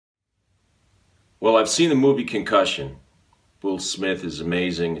Well, I've seen the movie Concussion. Will Smith is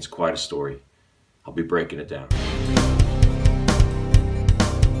amazing. It's quite a story. I'll be breaking it down.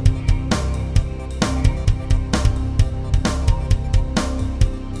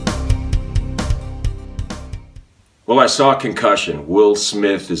 Well, I saw Concussion. Will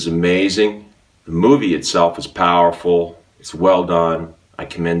Smith is amazing. The movie itself is powerful. It's well done. I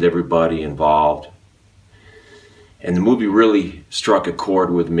commend everybody involved. And the movie really struck a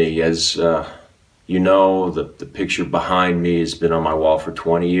chord with me. As you know, the picture behind me has been on my wall for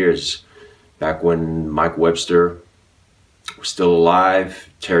 20 years. Back when Mike Webster was still alive,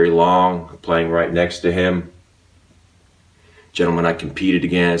 Terry Long playing right next to him. Gentleman I competed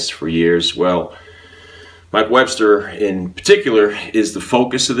against for years. Well, Mike Webster in particular is the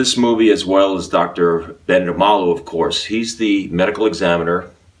focus of this movie, as well as Dr. Breakin It Down, of course. He's the medical examiner,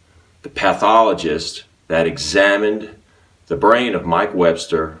 the pathologist that examined the brain of Mike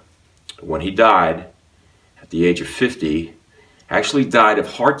Webster when he died at the age of 50. Actually died of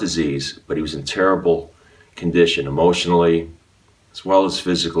heart disease, but he was in terrible condition emotionally, as well as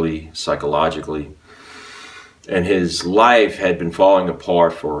physically, psychologically. And his life had been falling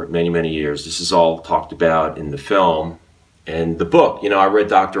apart for many, many years. This is all talked about in the film. And the book, you know, I read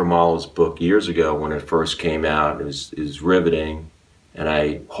Dr. Amalo's book years ago when it first came out. It was riveting, and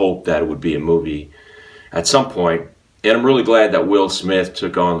I hoped that it would be a movie at some point. And I'm really glad that Will Smith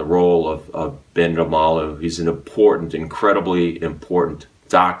took on the role of Breakin It Down. He's an important, incredibly important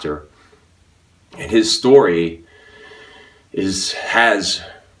doctor. And his story has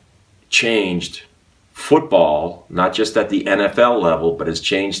changed football, not just at the NFL level, but has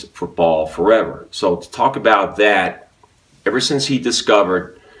changed football forever. So to talk about that, ever since he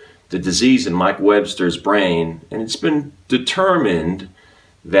discovered the disease in Mike Webster's brain, and it's been determined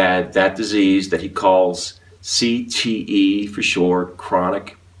that that disease that he calls CTE for short,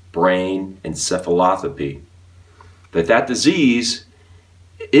 chronic brain encephalopathy, that disease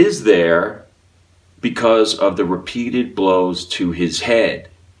is there because of the repeated blows to his head.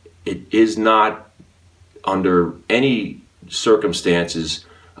 It is not under any circumstances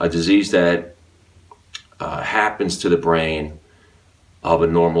a disease that happens to the brain of a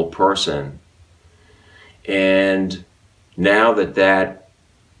normal person. And now that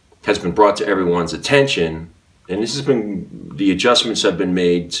has been brought to everyone's attention, and this has been, the adjustments have been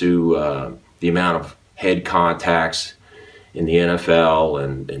made to the amount of head contacts in the NFL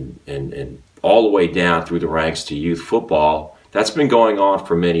and all the way down through the ranks to youth football. That's been going on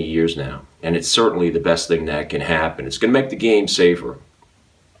for many years now, and it's certainly the best thing that can happen. It's going to make the game safer.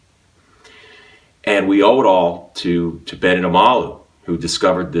 And we owe it all to Breakin It Down, who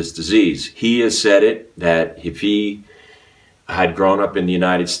discovered this disease. He has said it, that if he had grown up in the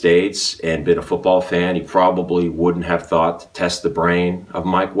United States and been a football fan, he probably wouldn't have thought to test the brain of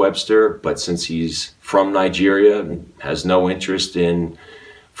Mike Webster. But since he's from Nigeria and has no interest in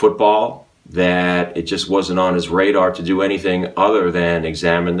football, that it just wasn't on his radar to do anything other than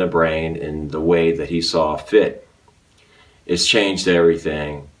examine the brain in the way that he saw fit. It's changed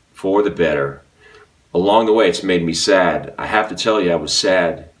everything for the better. Along the way, it's made me sad. I have to tell you, I was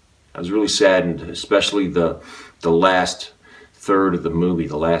sad. I was really saddened, especially the last third of the movie,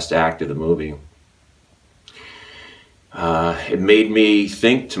 the last act of the movie. It made me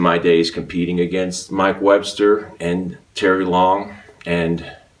think to my days competing against Mike Webster and Terry Long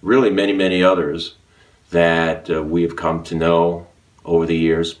and really many, many others that we have come to know over the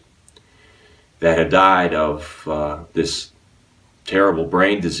years that have died of this terrible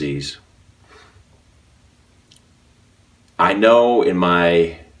brain disease. I know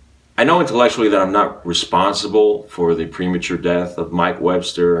intellectually that I'm not responsible for the premature death of Mike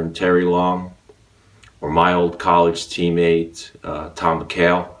Webster and Terry Long, or my old college teammate Tom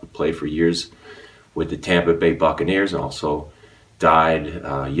McHale, who played for years with the Tampa Bay Buccaneers and also died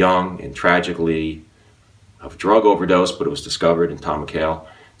young and tragically of drug overdose, but it was discovered in Tom McHale.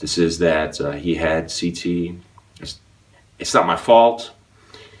 This is that he had CTE. It's not my fault,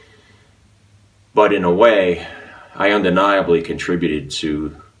 but in a way, I undeniably contributed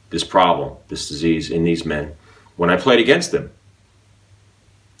to this problem, this disease in these men when I played against them.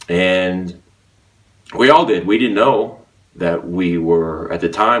 And we all did. We didn't know that we were, at the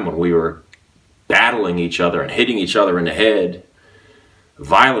time when we were battling each other and hitting each other in the head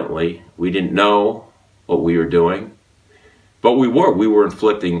violently, we didn't know what we were doing, but we were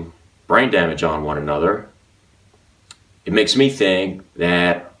inflicting brain damage on one another. It makes me think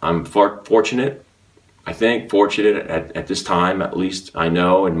that I'm fortunate. I think fortunate at this time, at least I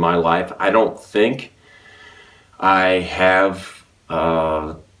know in my life. I don't think I have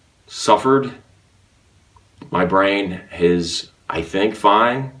suffered. My brain is, I think,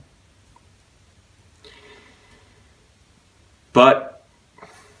 fine. But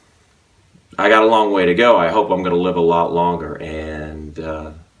I got a long way to go. I hope I'm going to live a lot longer,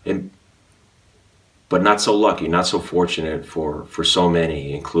 but not so lucky, not so fortunate for so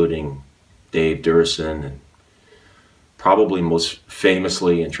many, including Dave Durson, and probably most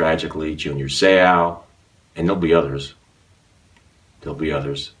famously and tragically Junior Seau, and there'll be others. There'll be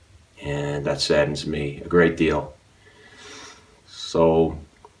others, and that saddens me a great deal. So,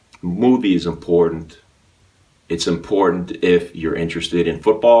 movie is important. It's important if you're interested in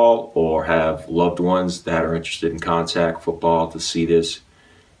football or have loved ones that are interested in contact football to see this.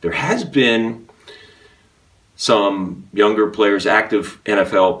 There has been some younger players, active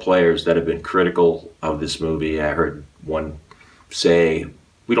NFL players, that have been critical of this movie. I heard one say,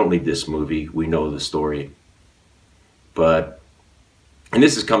 "We don't need this movie. We know the story." And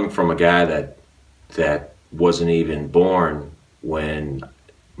this is coming from a guy that wasn't even born when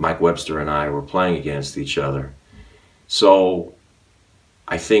Mike Webster and I were playing against each other. So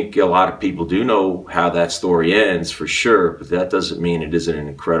I think a lot of people do know how that story ends for sure, but that doesn't mean it isn't an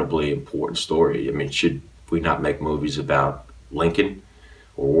incredibly important story. I mean, should we not make movies about Lincoln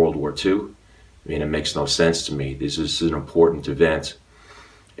or World War II? I mean, it makes no sense to me. This is an important event,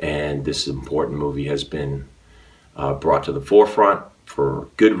 and this important movie has been brought to the forefront for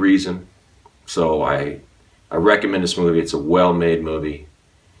good reason. So I recommend this movie. It's a well-made movie,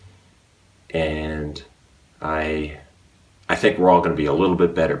 and I think we're all going to be a little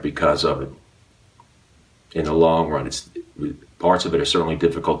bit better because of it in the long run. Parts of it are certainly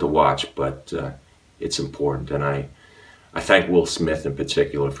difficult to watch, but it's important. And I thank Will Smith in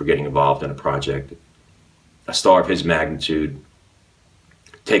particular for getting involved in a project. A star of his magnitude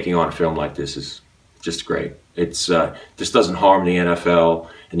taking on a film like this is just great. This doesn't harm the NFL,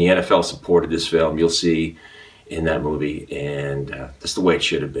 and the NFL supported this film. You'll see in that movie, and that's the way it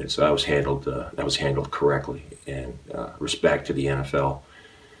should have been. So that was handled correctly, and respect to the NFL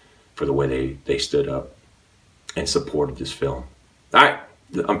for the way they stood up and supported this film. All right,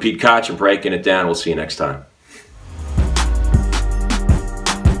 I'm Pete Koch. I'm Breaking It Down. We'll see you next time.